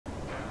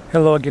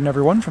Hello again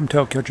everyone from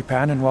Tokyo,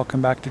 Japan, and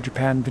welcome back to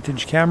Japan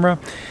Vintage Camera,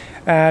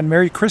 and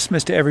Merry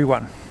Christmas to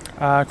everyone.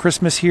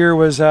 Christmas here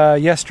was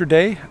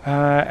yesterday,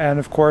 and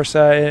of course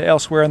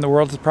elsewhere in the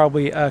world it's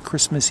probably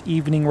Christmas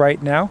evening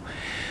right now.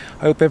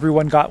 I hope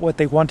everyone got what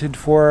they wanted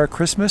for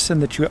Christmas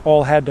and that you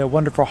all had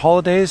wonderful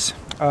holidays.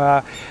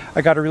 I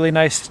got a really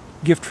nice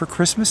gift for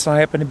Christmas and I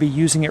happen to be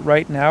using it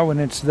right now, and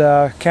it's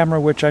the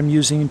camera which I'm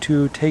using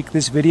to take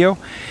this video.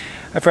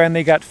 I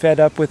finally got fed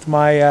up with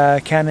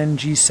my Canon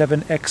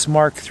G7X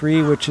Mark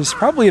III, which is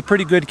probably a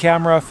pretty good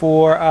camera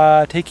for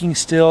taking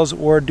stills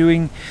or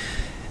doing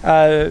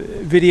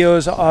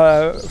videos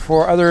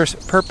for other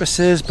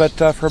purposes, but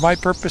for my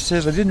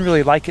purposes I didn't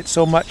really like it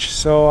so much,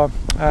 so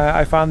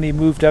I finally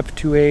moved up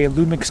to a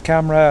Lumix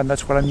camera, and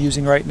that's what I'm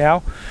using right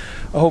now.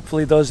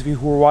 Hopefully those of you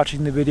who are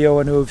watching the video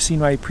and who have seen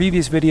my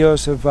previous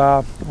videos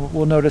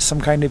will notice some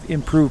kind of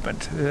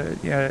improvement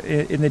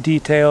in the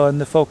detail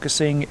and the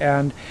focusing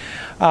and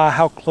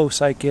how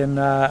close I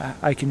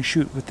can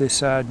shoot with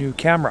this new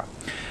camera.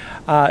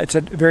 It's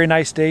a very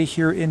nice day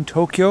here in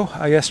Tokyo.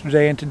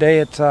 Yesterday and today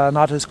it's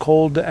not as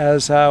cold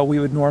as we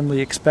would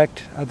normally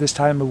expect at this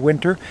time of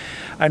winter.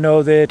 I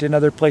know that in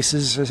other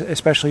places,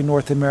 especially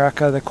North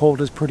America, the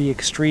cold is pretty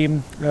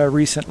extreme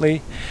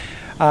recently.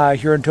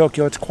 Here in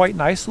Tokyo it's quite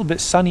nice, a little bit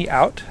sunny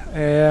out,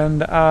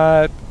 and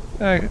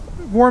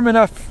warm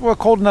enough, well,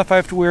 cold enough I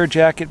have to wear a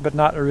jacket, but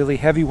not a really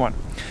heavy one.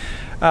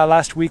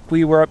 Last week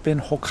we were up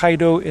in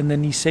Hokkaido in the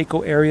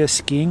Niseko area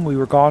skiing. We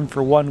were gone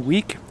for 1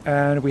 week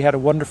and we had a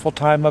wonderful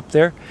time up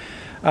there.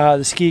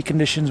 The ski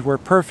conditions were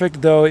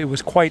perfect, though it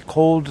was quite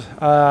cold,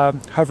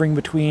 hovering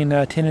between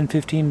 10 and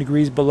 15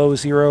 degrees below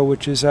zero,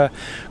 which is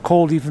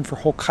cold even for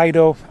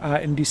Hokkaido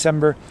in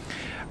December.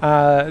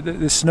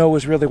 The snow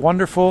was really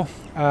wonderful.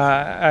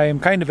 I am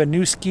kind of a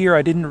new skier.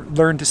 I didn't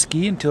learn to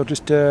ski until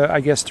just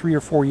I guess 3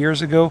 or 4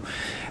 years ago,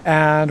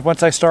 and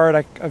once I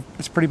started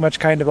it's pretty much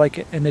kind of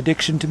like an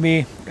addiction to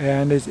me,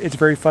 and it's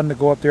very fun to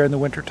go up there in the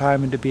winter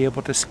time and to be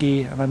able to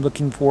ski, and I'm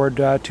looking forward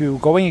to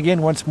going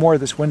again once more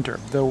this winter,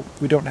 though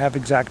we don't have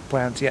exact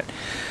plans yet.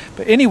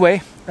 But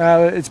anyway,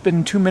 it's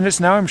been 2 minutes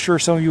now. I'm sure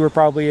some of you are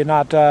probably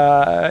not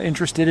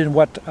interested in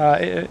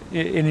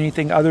in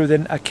anything other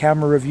than a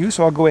camera review,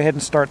 so I'll go ahead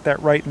and start that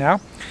right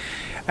now.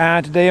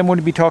 And today I'm going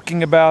to be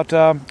talking about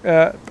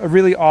a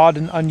really odd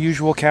and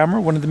unusual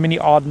camera, one of the many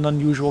odd and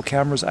unusual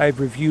cameras I've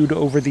reviewed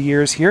over the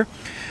years here.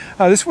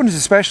 This one is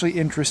especially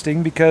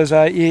interesting because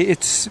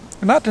it's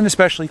not an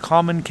especially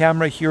common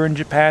camera here in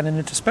Japan, and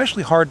it's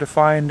especially hard to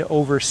find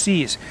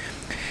overseas.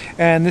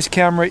 And this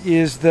camera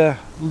is the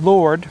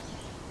Lord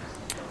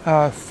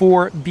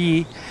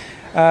 4B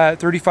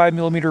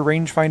 35mm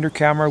rangefinder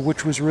camera,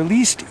 which was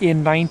released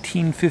in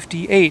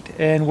 1958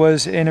 and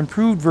was an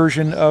improved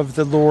version of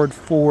the Lord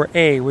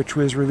 4A, which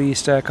was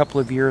released a couple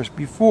of years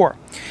before.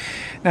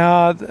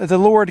 Now, the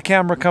Lord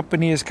camera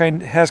company has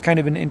kind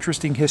of an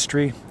interesting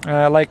history.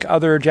 Like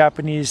other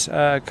Japanese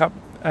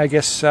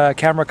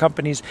camera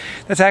companies,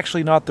 that's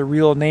actually not the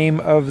real name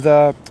of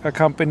the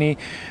company.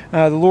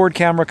 The Lord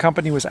Camera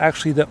Company was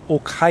actually the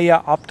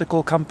Okaya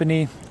Optical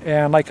Company,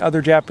 and like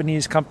other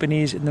Japanese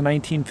companies in the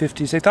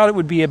 1950s, they thought it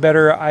would be a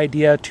better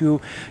idea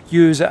to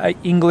use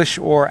English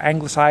or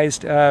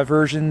anglicized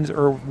versions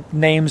or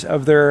names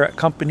of their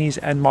companies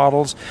and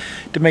models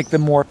to make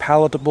them more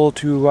palatable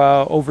to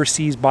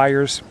overseas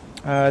buyers.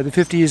 The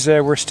 50s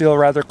were still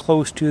rather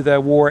close to the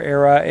war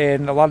era,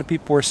 and a lot of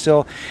people were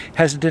still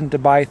hesitant to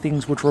buy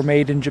things which were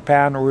made in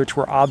Japan or which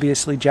were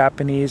obviously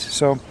Japanese.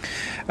 So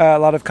a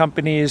lot of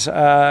companies,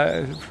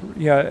 Nikon,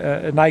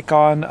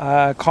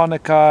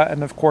 Konica,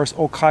 and of course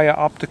Okaya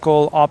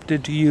Optical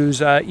opted to use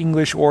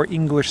English or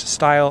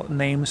English-style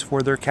names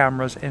for their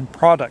cameras and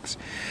products.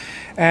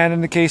 And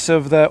in the case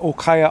of the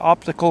Okaya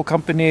Optical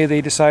Company, they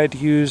decided to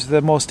use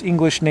the most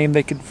English name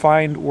they could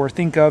find or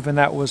think of, and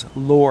that was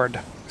Lord.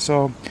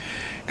 So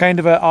kind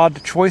of an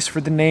odd choice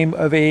for the name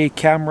of a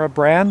camera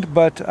brand,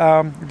 but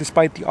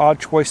despite the odd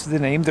choice of the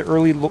name, the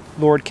early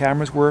Lord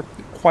cameras were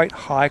quite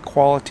high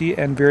quality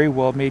and very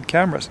well made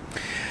cameras.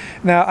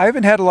 Now, I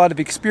haven't had a lot of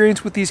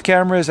experience with these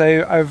cameras.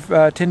 I've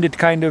tended to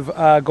kind of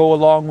go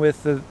along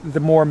with the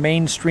more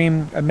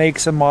mainstream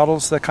makes and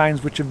models, the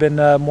kinds which have been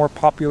more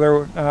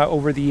popular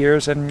over the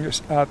years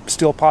and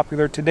still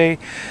popular today.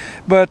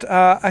 But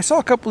I saw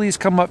a couple of these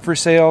come up for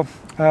sale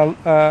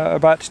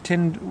about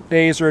 10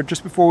 days or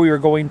just before we were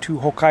going to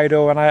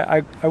Hokkaido, and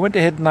I went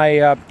ahead and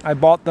I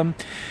bought them,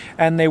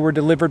 and they were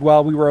delivered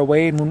while we were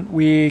away. And when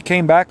we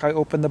came back, I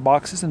opened the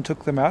boxes and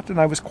took them out, and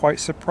I was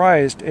quite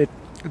surprised at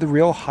the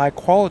real high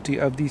quality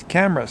of these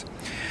cameras,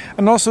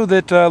 and also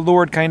that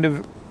Lord kind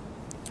of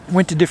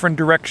went a different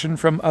direction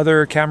from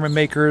other camera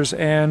makers,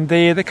 and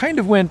they kind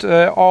of went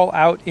all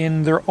out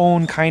in their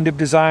own kind of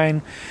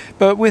design,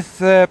 but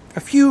with a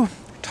few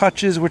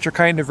touches which are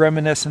kind of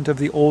reminiscent of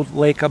the old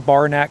Leica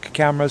Barnack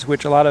cameras,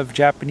 which a lot of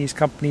Japanese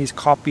companies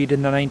copied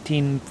in the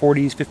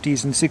 1940s,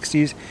 50s, and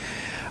 60s.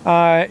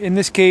 In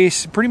this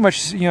case, pretty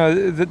much,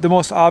 the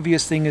most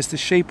obvious thing is the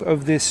shape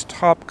of this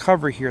top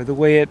cover here, the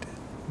way it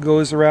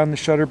goes around the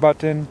shutter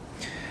button,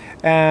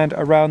 and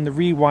around the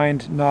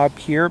rewind knob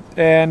here.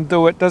 And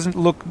though it doesn't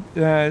look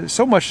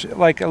so much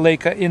like a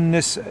Leica in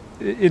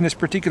this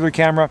particular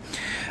camera,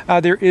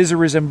 there is a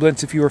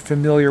resemblance if you are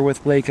familiar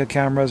with Leica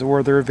cameras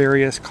or their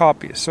various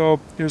copies. So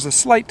there's a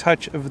slight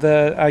touch of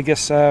the, I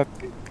guess,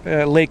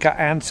 Leica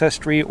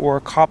ancestry or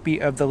copy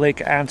of the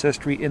Leica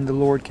ancestry in the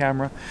Lord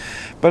camera.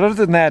 But other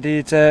than that,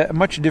 it's a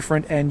much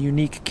different and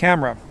unique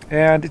camera.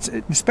 And it's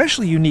an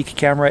especially unique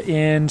camera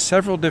in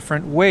several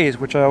different ways,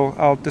 which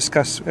I'll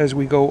discuss as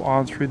we go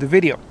on through the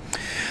video.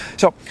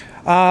 So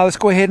let's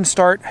go ahead and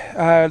start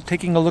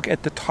taking a look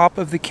at the top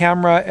of the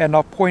camera, and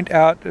I'll point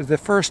out the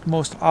first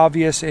most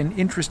obvious and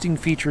interesting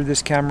feature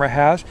this camera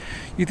has.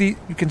 You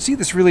can see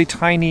this really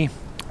tiny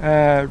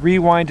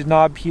rewind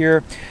knob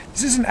here.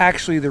 This isn't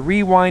actually the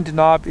rewind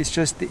knob, it's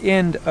just the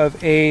end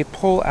of a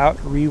pull-out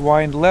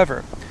rewind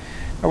lever.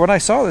 Now, when I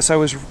saw this, I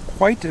was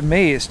quite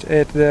amazed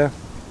at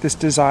this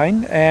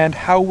design and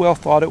how well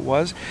thought it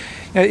was.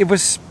 It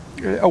was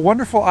a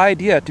wonderful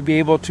idea to be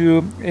able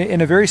to,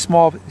 in a very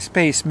small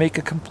space, make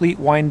a complete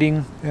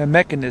winding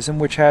mechanism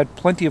which had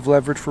plenty of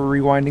leverage for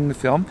rewinding the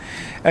film,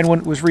 and when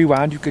it was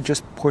rewound you could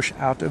just push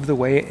out of the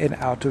way and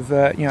out of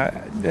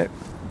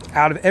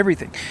out of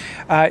everything.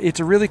 It's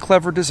a really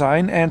clever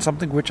design and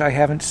something which I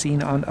haven't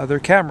seen on other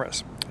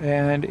cameras.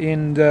 And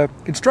in the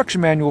instruction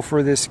manual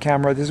for this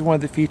camera, this is one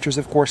of the features,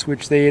 of course,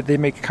 which they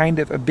make kind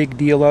of a big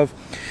deal of.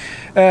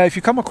 If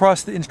you come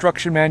across the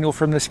instruction manual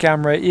from this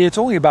camera, it's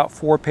only about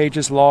 4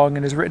 pages long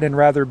and is written in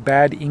rather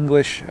bad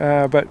English,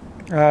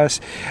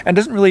 and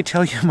doesn't really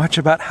tell you much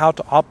about how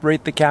to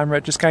operate the camera.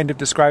 It just kind of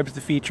describes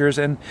the features,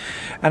 and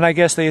I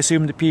guess they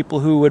assumed the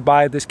people who would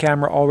buy this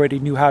camera already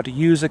knew how to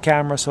use the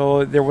camera,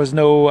 so there was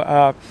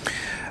no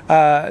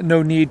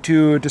need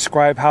to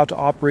describe how to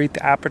operate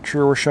the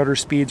aperture or shutter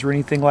speeds or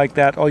anything like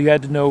that. All you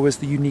had to know was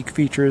the unique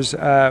features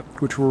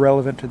which were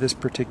relevant to this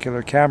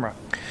particular camera.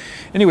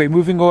 Anyway,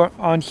 moving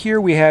on here,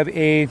 we have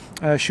a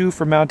shoe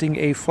for mounting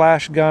a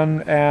flash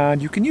gun,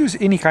 and you can use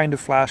any kind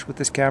of flash with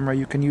this camera.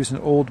 You can use an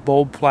old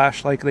bulb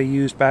flash like they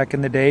used back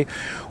in the day,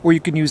 or you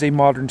can use a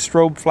modern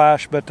strobe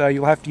flash, but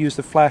you'll have to use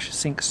the flash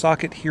sync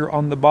socket here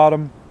on the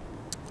bottom.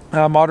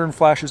 Modern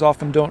flashes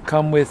often don't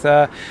come with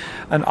an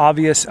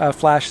obvious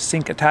flash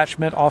sync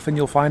attachment. Often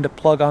you'll find a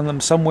plug on them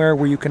somewhere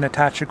where you can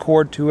attach a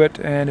cord to it,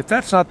 and if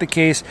that's not the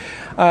case,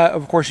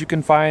 of course you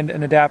can find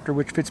an adapter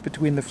which fits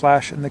between the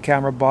flash and the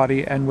camera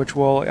body and which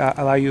will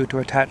allow you to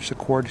attach the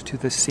cord to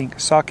the sync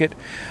socket.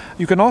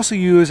 You can also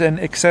use an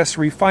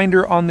accessory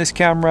finder on this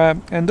camera,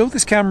 and though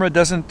this camera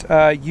doesn't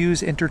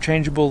use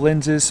interchangeable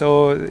lenses,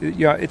 so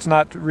it's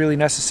not really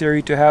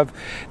necessary to have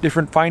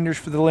different finders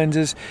for the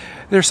lenses,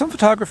 there's some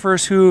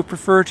photographers who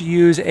prefer to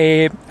use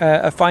a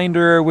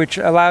finder which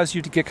allows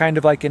you to get kind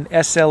of like an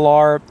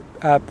SLR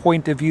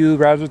point of view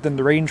rather than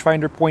the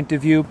rangefinder point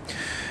of view.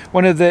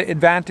 One of the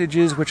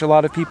advantages which a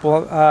lot of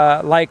people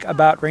like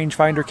about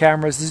rangefinder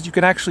cameras is you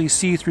can actually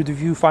see through the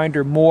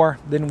viewfinder more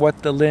than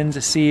what the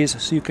lens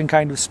sees, so you can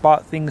kind of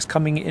spot things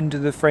coming into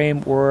the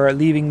frame or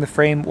leaving the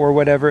frame or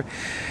whatever.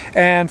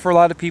 And for a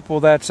lot of people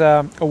that's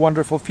a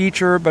wonderful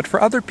feature, but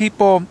for other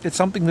people it's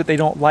something that they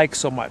don't like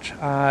so much.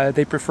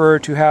 They prefer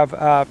to have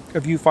a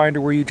viewfinder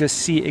where you just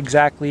see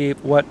exactly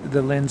what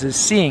the lens is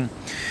seeing.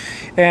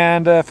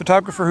 And a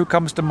photographer who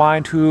comes to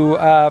mind who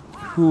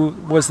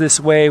was this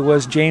way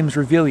was James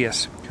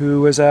Revelius,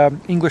 who was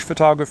an English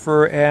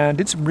photographer and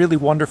did some really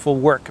wonderful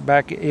work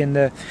back in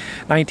the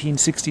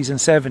 1960s and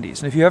 70s.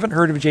 And if you haven't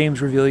heard of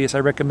James Revelius, I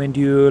recommend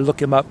you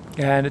look him up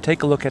and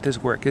take a look at his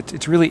work.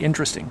 It's really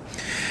interesting.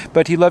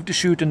 But he loved to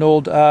shoot an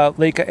old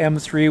Leica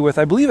M3 with,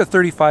 I believe, a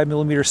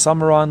 35mm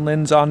Summron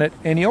lens on it,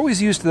 and he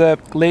always used the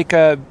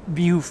Leica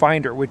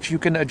viewfinder, which you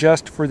can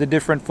adjust for the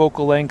different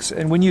focal lengths,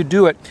 and when you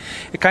do it,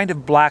 it kind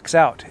of blacks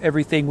out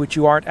everything which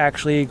you aren't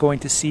actually going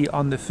to see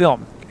on the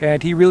film.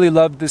 And he really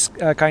loved this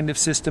kind of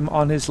system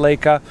on his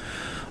Leica.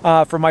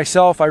 For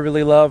myself, I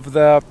really love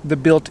the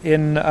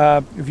built-in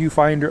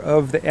viewfinder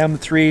of the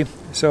M3.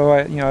 So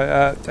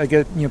I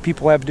get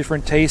people have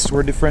different tastes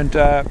or different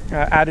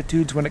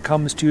attitudes when it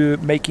comes to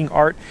making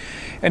art,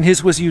 and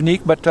his was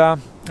unique, but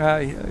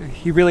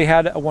he really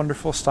had a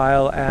wonderful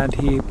style and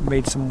he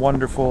made some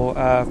wonderful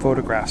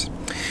photographs.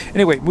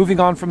 Anyway, moving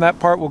on from that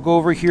part, we'll go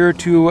over here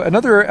to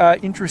another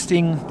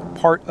interesting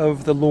part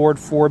of the Lord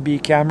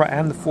 4B camera,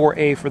 and the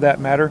 4A for that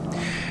matter,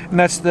 and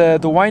that's the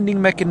winding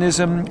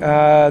mechanism,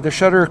 the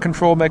shutter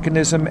control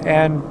mechanism,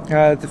 and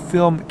the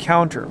film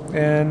counter.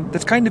 And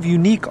that's kind of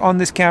unique on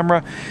this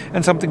camera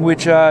and something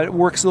which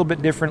works a little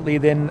bit differently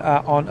than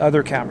on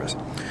other cameras.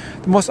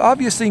 The most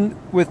obvious thing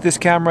with this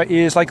camera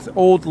is, like the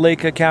old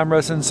Leica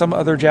cameras and some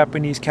other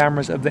Japanese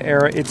cameras of the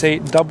era, it's a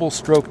double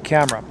stroke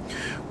camera,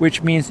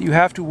 which means that you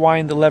have to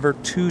wind the lever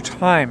 2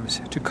 times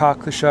to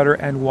cock the shutter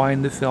and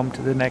wind the film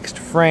to the next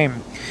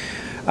frame.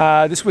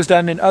 This was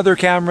done in other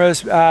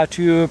cameras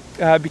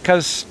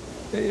because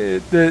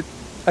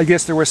I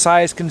guess there were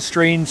size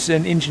constraints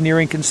and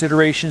engineering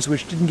considerations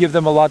which didn't give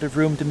them a lot of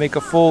room to make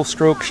a full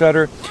stroke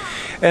shutter.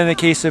 And in the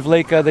case of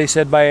Leica, they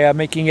said by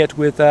making it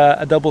with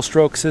a double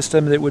stroke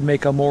system that would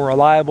make a more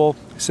reliable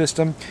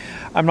system.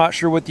 I'm not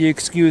sure what the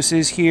excuse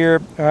is here,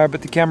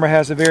 but the camera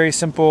has a very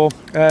simple,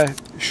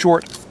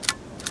 short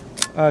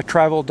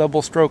travel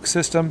double stroke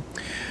system.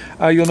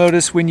 You'll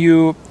notice when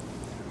you,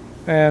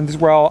 and this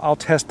is where I'll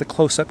test the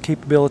close-up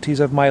capabilities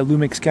of my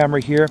Lumix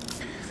camera here.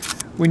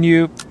 When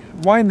you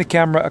wind the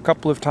camera a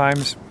couple of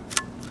times,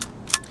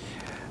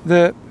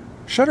 the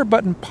shutter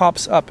button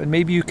pops up, and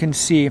maybe you can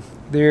see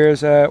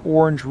there's an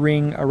orange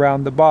ring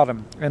around the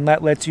bottom, and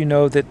that lets you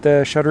know that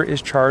the shutter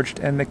is charged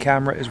and the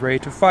camera is ready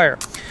to fire.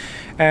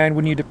 And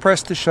when you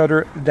depress the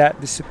shutter, that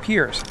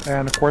disappears.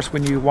 And of course,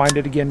 when you wind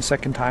it again a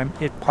second time,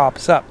 it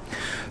pops up.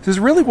 So it's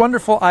a really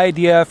wonderful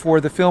idea for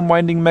the film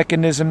winding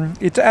mechanism.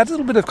 It adds a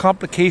little bit of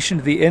complication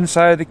to the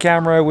inside of the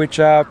camera, which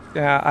I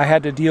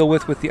had to deal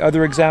with the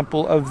other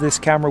example of this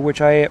camera,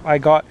 which I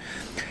got.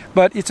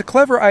 But it's a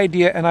clever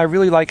idea, and I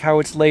really like how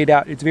it's laid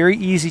out. It's very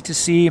easy to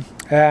see,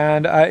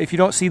 and if you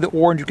don't see the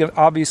orange, you can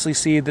obviously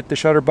see that the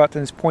shutter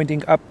button is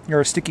pointing up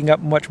or sticking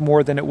up much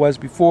more than it was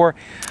before.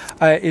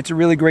 It's a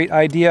really great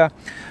idea.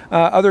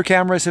 Other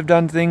cameras have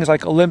done things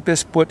like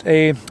Olympus put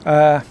a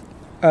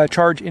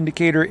charge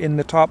indicator in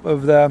the top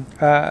of the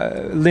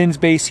lens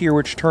base here,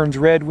 which turns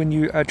red when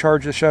you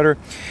charge the shutter,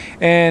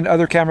 and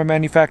other camera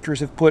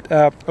manufacturers have put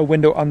a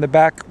window on the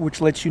back which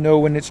lets you know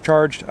when it's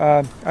charged.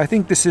 I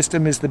think the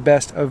system is the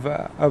best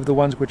of the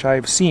ones which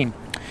I've seen.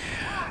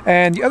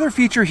 And the other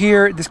feature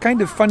here, this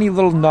kind of funny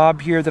little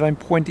knob here that I'm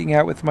pointing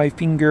out with my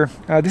finger,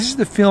 this is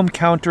the film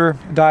counter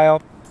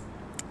dial.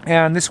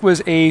 And this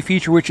was a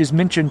feature which is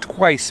mentioned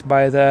twice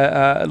by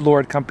the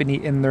Lord company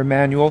in their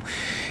manual.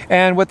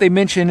 And what they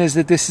mention is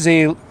that this is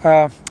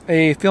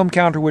a film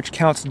counter which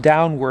counts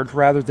downward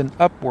rather than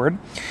upward.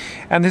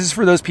 And this is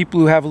for those people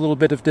who have a little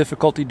bit of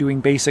difficulty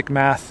doing basic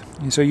math.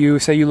 And so you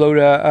say you load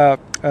a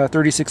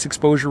 36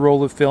 exposure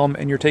roll of film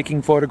and you're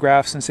taking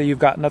photographs, and say you've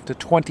gotten up to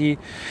 20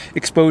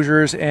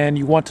 exposures and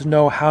you want to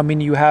know how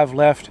many you have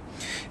left.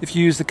 If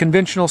you use the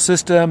conventional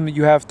system,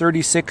 you have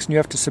 36 and you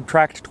have to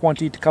subtract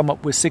 20 to come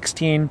up with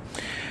 16.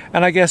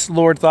 And I guess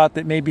Lord thought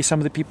that maybe some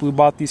of the people who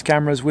bought these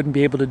cameras wouldn't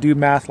be able to do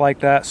math like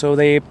that, so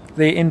they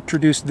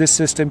introduced this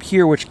system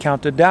here which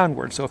counted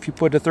downward. So if you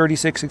put a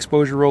 36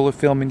 exposure roll of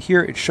film in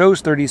here, it shows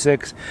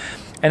 36,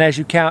 and as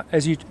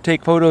you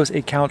take photos,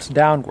 it counts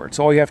downward.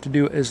 So all you have to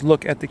do is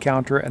look at the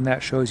counter, and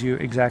that shows you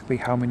exactly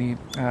how many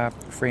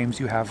frames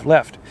you have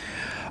left.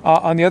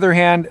 On the other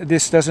hand,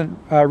 this doesn't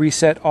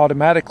reset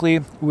automatically.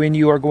 When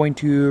you are going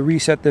to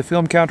reset the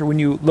film counter, when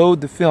you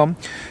load the film,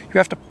 you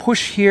have to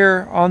push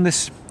here on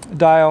this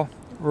dial,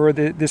 or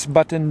this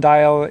button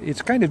dial.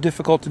 It's kind of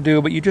difficult to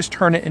do, but you just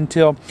turn it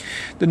until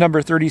the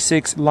number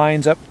 36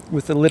 lines up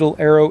with the little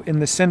arrow in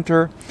the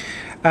center.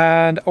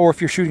 Or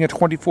if you're shooting a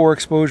 24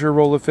 exposure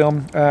roll of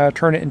film,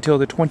 turn it until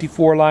the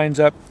 24 lines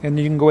up, and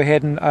then you can go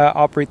ahead and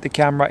operate the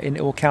camera, and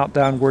it will count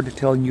downward,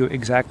 telling you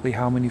exactly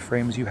how many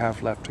frames you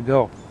have left to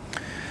go.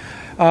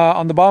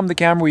 On the bottom of the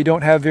camera, we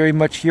don't have very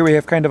much here. We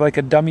have kind of like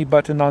a dummy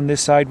button on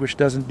this side, which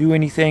doesn't do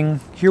anything.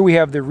 Here we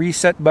have the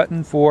reset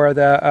button for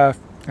the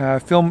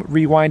film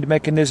rewind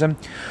mechanism.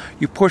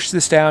 You push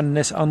this down, and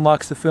this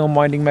unlocks the film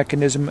winding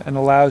mechanism and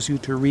allows you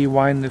to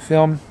rewind the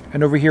film.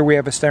 And over here we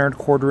have a standard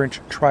 1/4-inch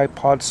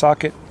tripod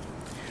socket.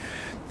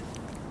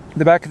 In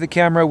the back of the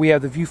camera, we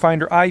have the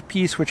viewfinder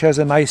eyepiece, which has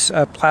a nice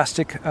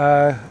plastic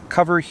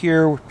cover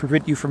here to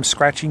prevent you from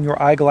scratching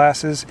your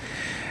eyeglasses.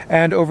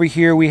 And over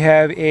here we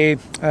have a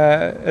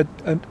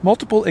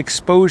multiple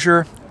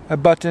exposure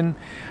button.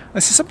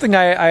 This is something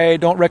I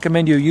don't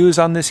recommend you use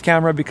on this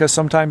camera, because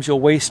sometimes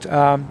you'll waste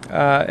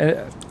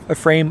a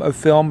frame of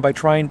film by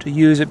trying to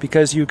use it,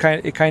 because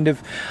it kind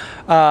of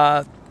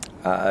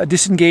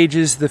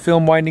disengages the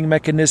film winding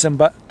mechanism,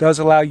 but does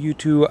allow you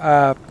to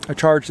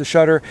charge the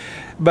shutter.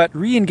 But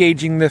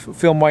re-engaging the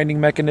film winding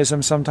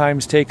mechanism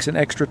sometimes takes an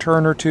extra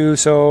turn or two.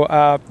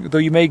 So though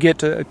you may get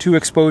 2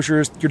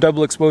 exposures, your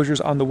double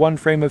exposures on the one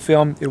frame of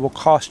film, it will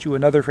cost you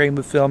another frame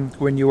of film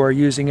when you are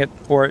using it,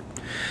 or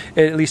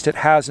at least it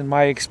has in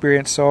my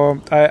experience.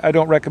 So I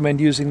don't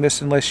recommend using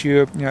this unless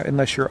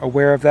you're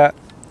aware of that.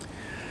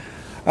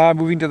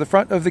 Moving to the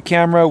front of the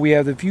camera, we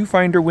have the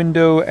viewfinder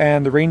window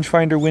and the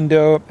rangefinder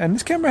window, and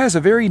this camera has a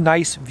very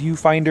nice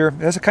viewfinder.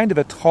 It has a kind of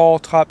a tall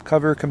top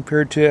cover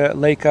compared to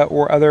Leica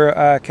or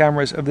other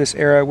cameras of this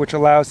era, which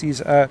allows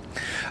these a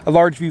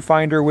large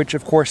viewfinder, which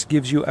of course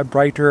gives you a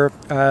brighter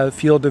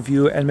field of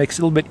view and makes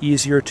it a little bit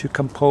easier to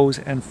compose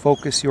and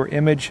focus your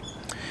image.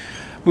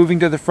 Moving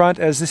to the front,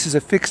 as this is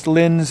a fixed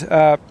lens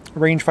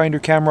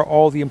rangefinder camera,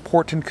 all the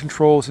important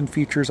controls and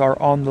features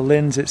are on the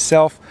lens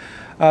itself.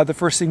 The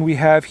first thing we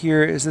have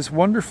here is this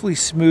wonderfully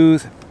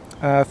smooth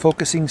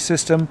focusing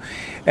system,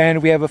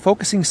 and we have a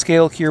focusing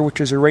scale here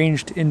which is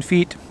arranged in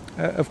feet.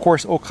 Of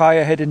course,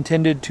 Okaya had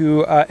intended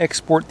to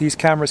export these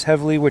cameras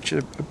heavily, which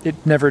it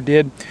never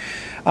did.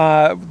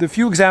 The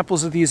few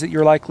examples of these that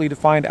you're likely to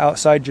find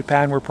outside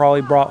Japan were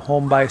probably brought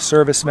home by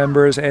service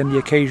members and the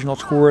occasional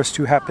tourist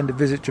who happened to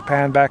visit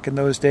Japan back in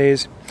those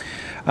days.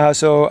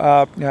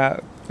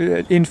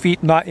 In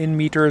feet, not in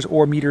meters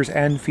or meters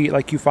and feet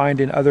like you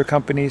find in other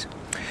companies.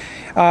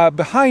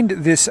 Behind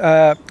this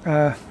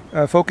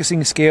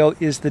focusing scale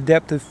is the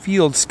depth of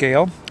field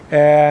scale,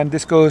 and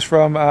this goes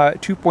from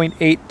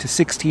 2.8 to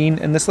 16,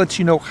 and this lets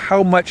you know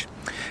how much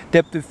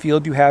depth of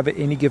field you have at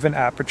any given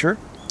aperture.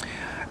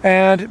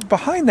 And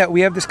behind that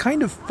we have this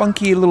kind of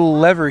funky little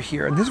lever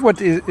here, and this is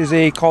what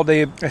is called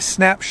a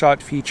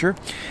snapshot feature.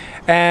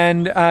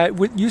 And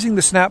with using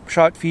the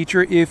snapshot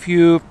feature, if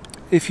you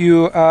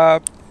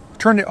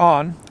turn it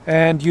on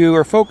and you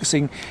are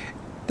focusing,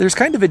 there's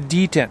kind of a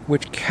detent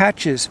which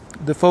catches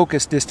the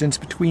focus distance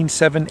between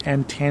 7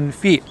 and 10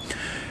 feet,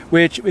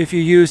 which if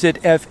you use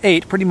it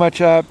f8, pretty much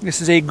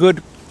this is a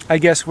good, I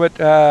guess what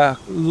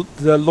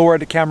the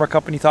Lord camera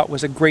company thought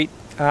was a great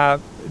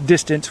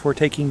distance for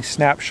taking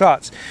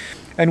snapshots.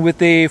 And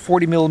with a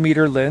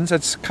 40mm lens,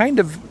 that's kind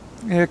of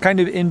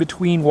in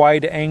between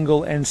wide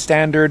angle and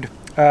standard.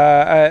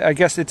 I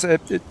guess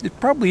it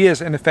probably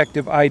is an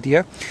effective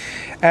idea,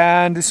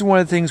 and this is one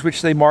of the things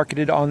which they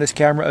marketed on this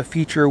camera, a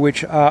feature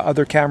which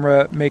other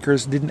camera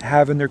makers didn't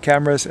have in their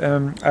cameras.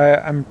 And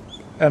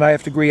I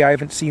have to agree, I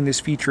haven't seen this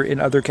feature in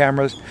other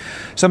cameras.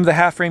 Some of the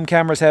half-frame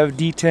cameras have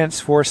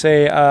detents for,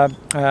 say,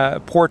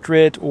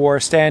 portrait or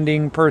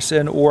standing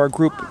person or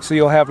group, so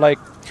you'll have like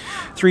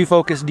 3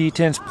 focus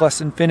detents plus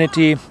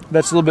infinity.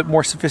 That's a little bit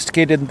more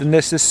sophisticated than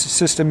this. This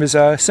system is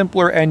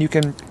simpler, and you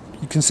can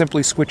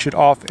simply switch it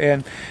off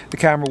and the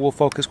camera will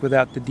focus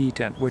without the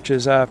detent, which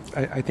is I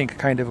think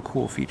kind of a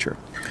cool feature.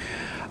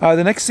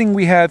 The next thing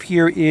we have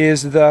here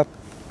is the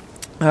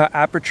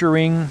aperture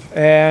ring,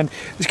 and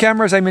this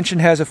camera, as I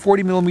mentioned, has a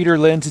 40mm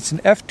lens. It's an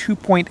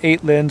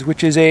f2.8 lens,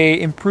 which is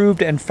a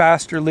improved and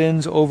faster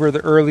lens over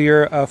the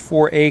earlier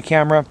 4A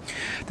camera.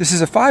 This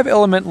is a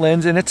 5-element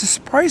lens, and it's a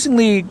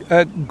surprisingly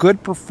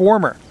good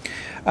performer.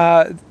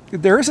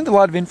 There isn't a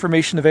lot of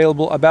information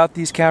available about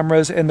these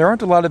cameras, and there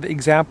aren't a lot of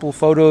example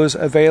photos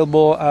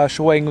available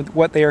showing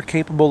what they are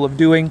capable of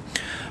doing.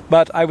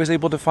 But I was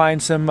able to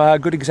find some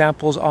good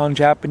examples on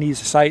Japanese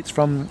sites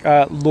from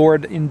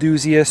Lord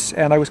enthusiasts,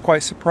 and I was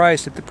quite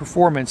surprised at the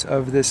performance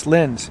of this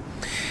lens.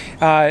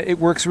 It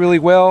works really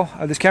well.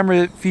 This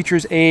camera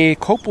features a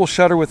copal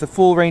shutter with a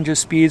full range of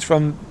speeds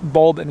from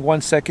bulb in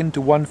 1 second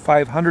to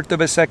 1/500th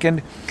of a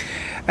second.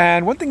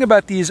 And one thing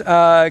about these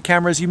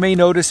cameras, you may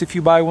notice if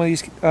you buy one of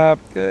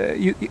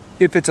these,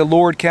 if it's a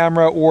Lord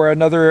camera or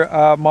another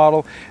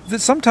model,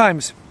 that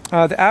sometimes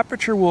the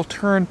aperture will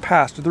turn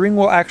past, or the ring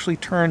will actually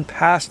turn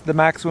past the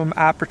maximum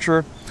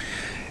aperture.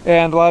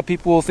 And a lot of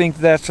people will think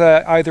that's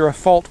either a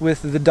fault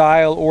with the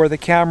dial or the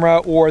camera,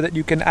 or that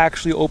you can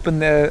actually open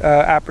the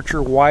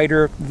aperture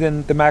wider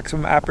than the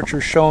maximum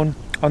aperture shown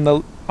on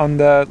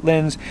the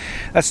lens.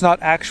 That's not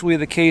actually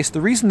the case.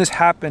 The reason this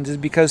happens is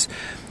because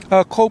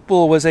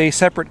Copal was a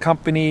separate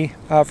company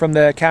from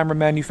the camera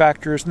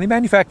manufacturers, and they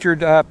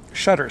manufactured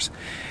shutters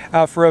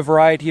for a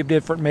variety of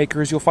different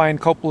makers. You'll find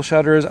Copal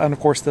shutters on,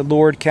 of course, the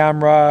Lord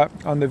camera,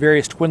 on the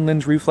various twin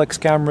lens reflex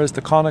cameras,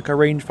 the Konica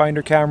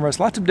rangefinder cameras.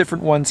 Lots of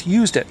different ones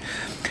used it.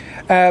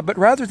 But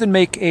rather than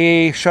make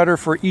a shutter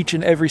for each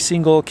and every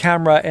single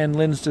camera and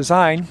lens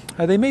design,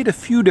 they made a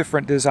few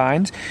different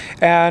designs,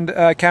 and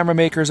camera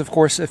makers, of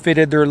course,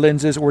 fitted their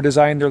lenses or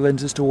designed their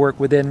lenses to work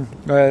within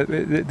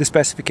the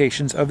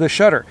specifications of the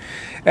shutter.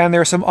 And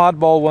there are some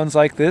oddball ones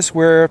like this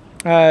where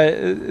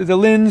the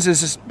lens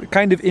is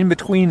kind of in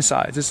between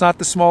size. It's not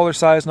the smaller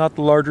size, not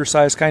the larger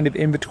size, kind of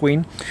in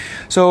between.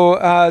 So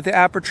the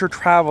aperture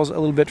travels a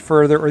little bit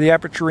further, or the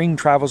aperture ring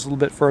travels a little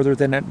bit further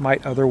than it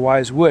might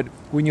otherwise would.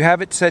 When you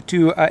have it set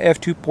to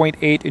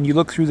f2.8 and you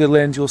look through the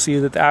lens, you'll see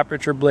that the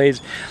aperture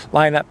blades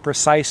line up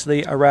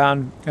precisely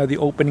around the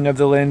opening of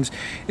the lens.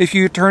 If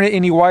you turn it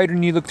any wider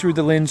and you look through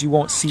the lens, you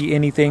won't see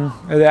anything.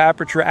 The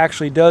aperture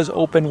actually does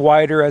open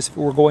wider, as if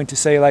we're going to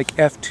say like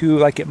f2,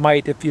 like it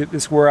might if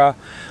this were a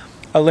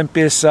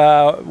Olympus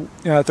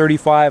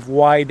 35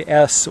 wide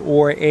S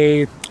or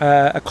a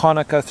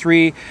Konica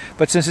 3,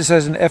 but since it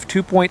says an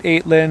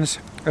f2.8 lens,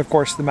 of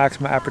course the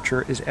maximum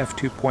aperture is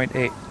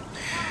f2.8.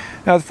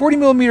 Now the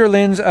 40mm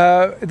lens,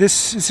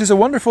 this is a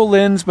wonderful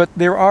lens, but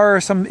there are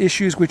some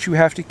issues which you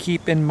have to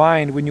keep in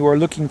mind when you are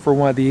looking for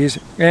one of these,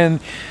 and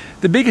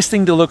the biggest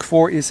thing to look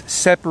for is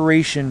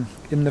separation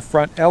in the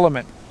front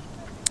element.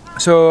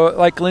 So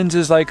like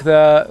lenses like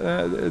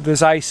the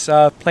Zeiss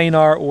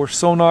planar or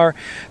sonar,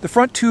 the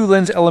front two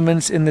lens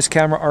elements in this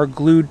camera are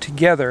glued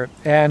together,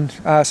 and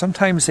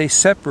sometimes they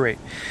separate.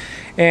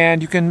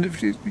 And you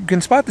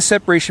can spot the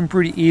separation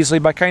pretty easily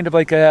by kind of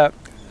like a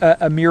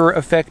mirror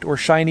effect or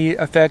shiny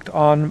effect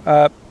on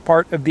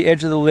part of the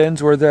edge of the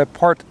lens, or the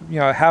part,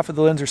 half of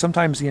the lens, or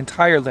sometimes the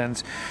entire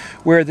lens,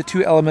 where the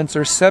two elements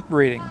are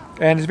separating.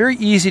 And it's very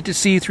easy to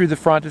see through the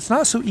front. It's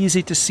not so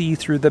easy to see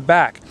through the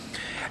back.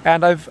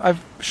 And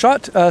I've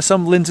shot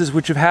some lenses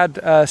which have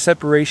had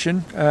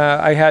separation.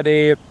 I had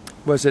a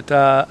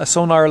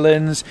sonar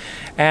lens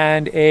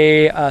and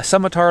a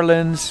scimitar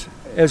lens,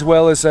 as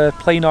well as a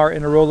planar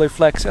and a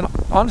Rolleiflex, and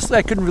honestly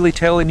I couldn't really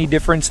tell any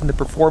difference in the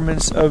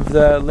performance of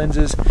the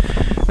lenses.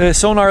 The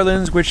sonar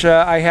lens which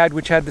I had,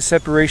 which had the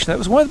separation, that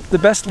was one of the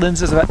best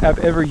lenses I've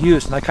ever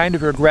used, and I kind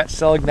of regret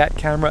selling that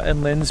camera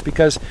and lens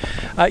because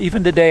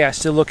even today I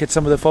still look at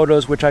some of the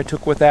photos which I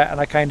took with that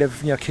and I kind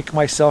of kick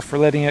myself for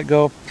letting it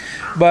go.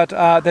 But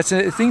that's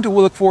a thing to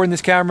look for in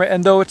this camera,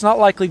 and though it's not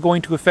likely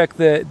going to affect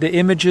the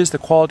images, the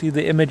quality of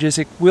the images,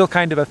 it will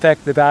kind of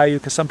affect the value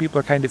because some people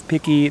are kind of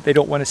picky. They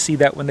don't want to see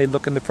that when they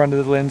look in the front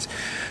of the lens.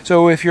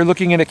 So if you're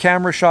looking in a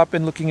camera shop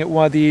and looking at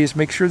one of these,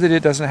 make sure that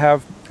it doesn't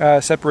have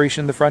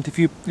separation in the front.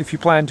 If you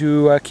plan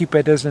to keep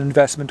it as an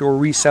investment or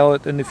resell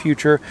it in the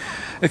future,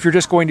 if you're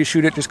just going to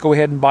shoot it, just go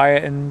ahead and buy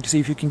it and see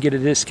if you can get a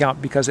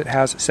discount because it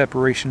has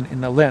separation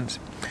in the lens.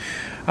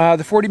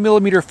 The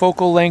 40mm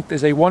focal length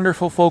is a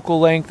wonderful focal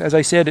length. As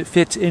I said, it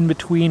fits in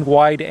between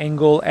wide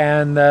angle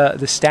and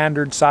the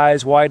standard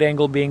size, wide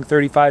angle being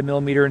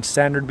 35mm and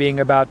standard being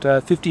about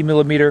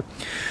 50mm.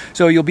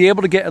 So you'll be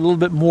able to get a little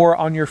bit more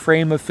on your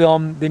frame of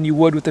film than you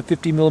would with the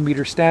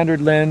 50mm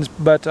standard lens,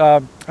 but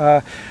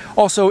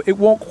also it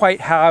won't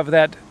quite have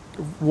that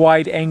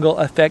wide angle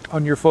effect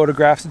on your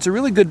photographs. It's a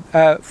really good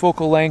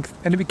focal length,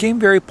 and it became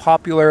very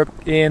popular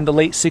in the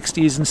late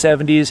 60s and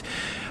 70s.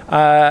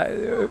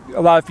 A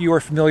lot of you are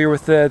familiar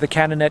with the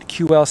Canonet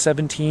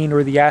QL17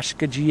 or the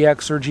Yashica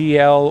GX or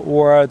GL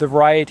or the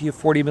variety of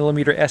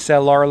 40mm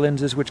SLR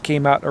lenses which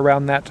came out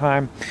around that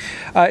time.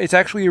 It's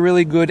actually a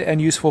really good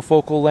and useful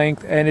focal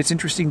length, and it's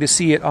interesting to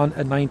see it on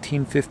a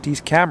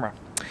 1950s camera.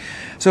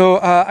 So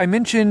I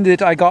mentioned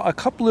that I got a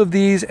couple of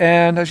these,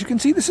 and as you can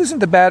see, this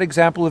isn't a bad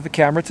example of a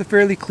camera. It's a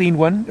fairly clean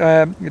one,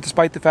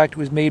 despite the fact it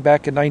was made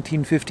back in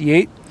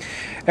 1958.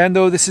 And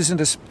though this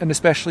isn't an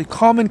especially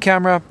common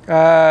camera,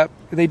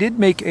 they did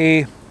make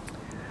a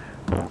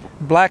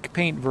black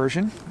paint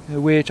version,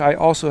 which I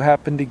also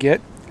happened to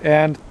get.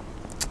 And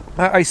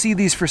I see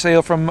these for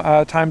sale from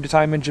time to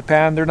time in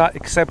Japan. They're not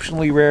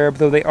exceptionally rare,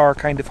 though they are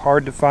kind of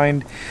hard to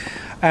find.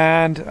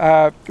 And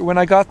when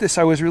I got this,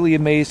 I was really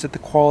amazed at the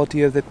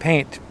quality of the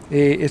paint.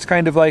 It's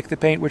kind of like the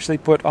paint which they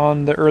put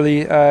on the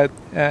early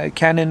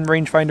Canon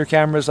rangefinder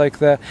cameras, like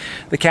the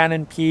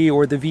Canon P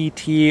or the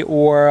VT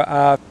or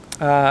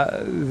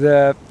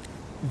the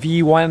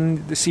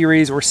V1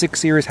 series or 6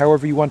 series,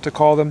 however you want to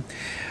call them,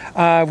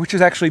 which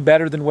is actually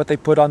better than what they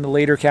put on the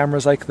later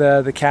cameras like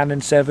the Canon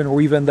 7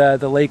 or even the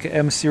Leica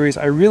M series.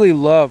 I really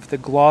love the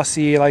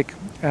glossy, like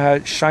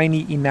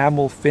shiny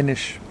enamel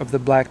finish of the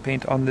black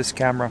paint on this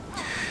camera.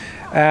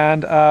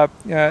 And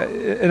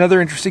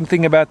another interesting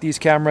thing about these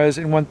cameras,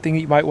 and one thing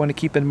that you might want to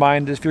keep in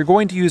mind, is if you're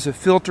going to use a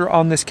filter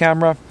on this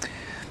camera,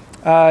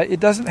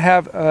 it doesn't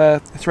have a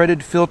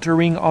threaded filter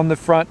ring on the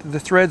front. The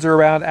threads are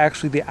around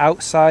actually the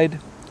outside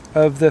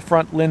of the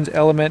front lens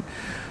element,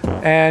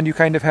 and you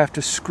kind of have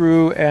to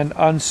screw and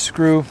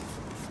unscrew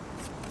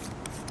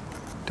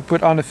to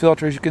put on a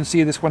filter. As you can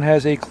see, this one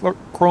has a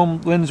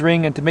chrome lens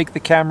ring, and to make the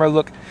camera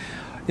look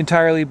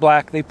entirely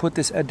black, they put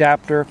this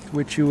adapter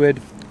which you would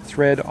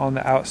thread on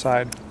the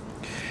outside.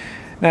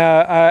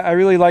 Now I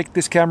really liked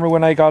this camera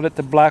when I got it,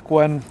 the black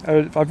one.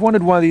 I've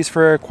wanted one of these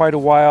for quite a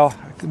while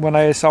when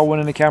I saw one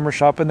in a camera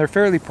shop, and they're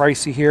fairly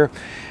pricey here.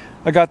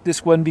 I got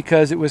this one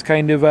because it was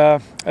kind of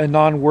a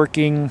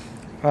non-working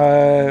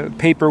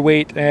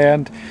paperweight,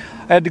 and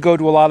I had to go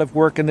to a lot of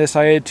work in this.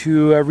 I had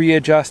to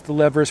readjust the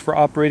levers for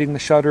operating the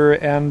shutter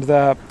and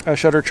the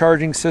shutter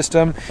charging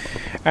system,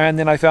 and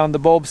then I found the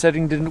bulb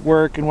setting didn't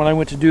work, and when I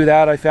went to do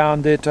that I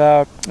found that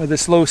the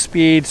slow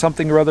speed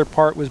something or other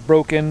part was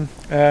broken,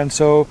 and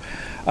so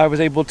I was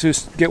able to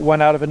get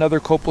one out of another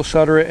Copal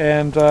shutter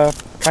and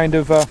kind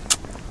of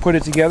put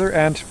it together,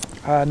 and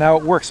now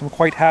it works. I'm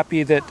quite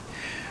happy that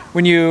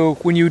when you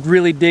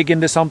really dig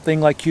into something,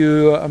 like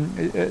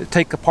you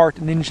take apart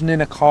an engine in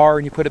a car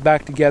and you put it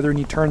back together and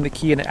you turn the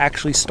key and it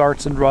actually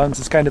starts and runs,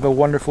 it's kind of a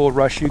wonderful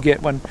rush you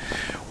get when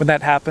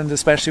that happens,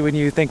 especially when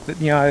you think that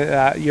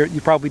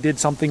you probably did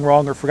something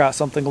wrong or forgot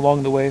something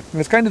along the way. And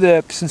it's kind of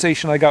the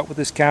sensation I got with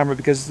this camera,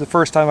 because it's the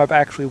first time I've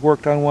actually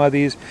worked on one of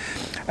these,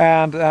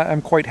 and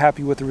I'm quite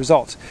happy with the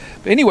results.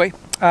 But anyway,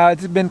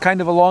 it's been kind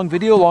of a long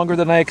video, longer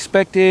than I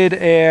expected,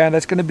 and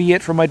that's going to be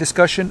it for my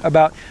discussion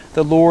about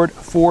the Lord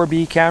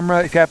 4B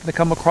camera. If you happen to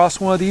come across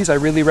one of these, I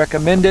really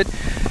recommend it.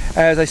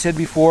 As I said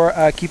before,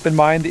 keep in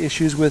mind the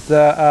issues with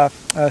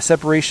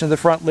separation of the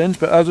front lens,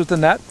 but other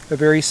than that, a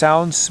very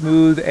sound,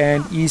 smooth,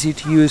 and easy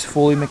to use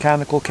fully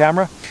mechanical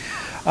camera.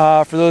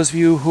 For those of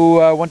you who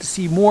want to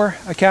see more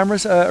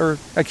cameras, or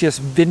I guess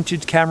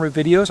vintage camera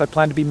videos, I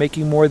plan to be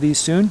making more of these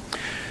soon.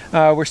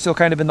 We're still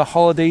kind of in the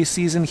holiday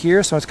season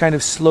here, so it's kind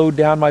of slowed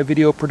down my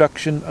video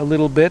production a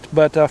little bit,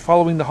 but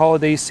following the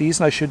holiday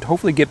season I should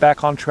hopefully get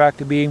back on track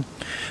to being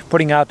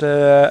putting out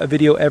a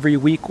video every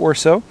week or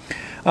so.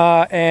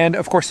 And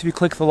of course, if you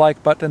click the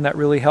like button, that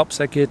really helps.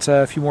 That gets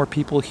a few more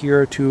people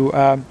here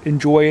to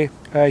enjoy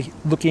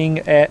looking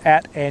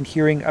at and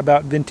hearing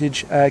about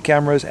vintage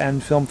cameras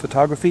and film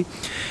photography.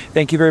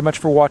 Thank you very much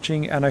for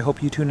watching, and I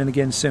hope you tune in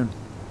again soon.